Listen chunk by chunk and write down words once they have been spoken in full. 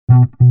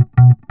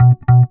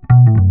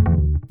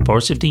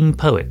Forest of Dean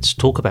poets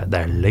talk about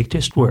their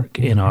latest work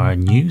in our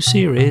new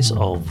series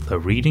of the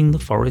Reading the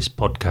Forest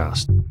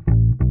podcast.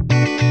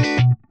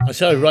 I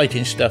started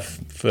writing stuff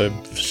for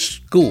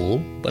school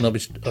when I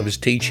was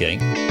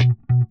teaching,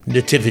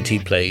 nativity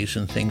plays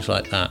and things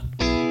like that.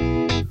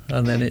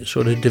 And then it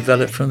sort of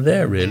developed from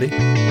there, really.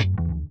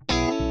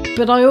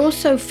 But I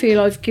also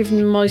feel I've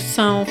given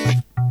myself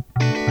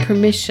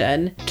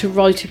permission to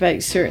write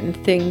about certain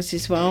things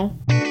as well.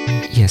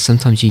 Yeah,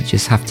 sometimes you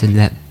just have to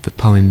let the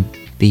poem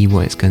be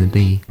what it's going to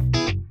be.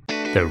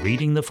 The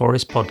Reading the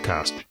Forest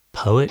podcast,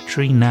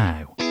 Poetry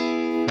Now.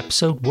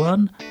 Episode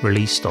 1,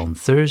 released on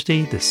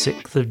Thursday the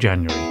 6th of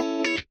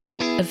January.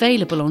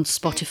 Available on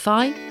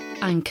Spotify,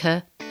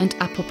 Anchor and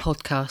Apple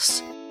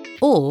Podcasts.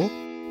 Or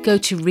go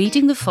to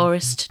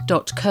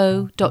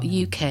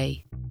readingtheforest.co.uk.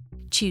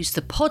 Choose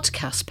the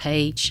podcast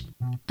page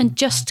and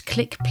just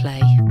click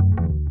play.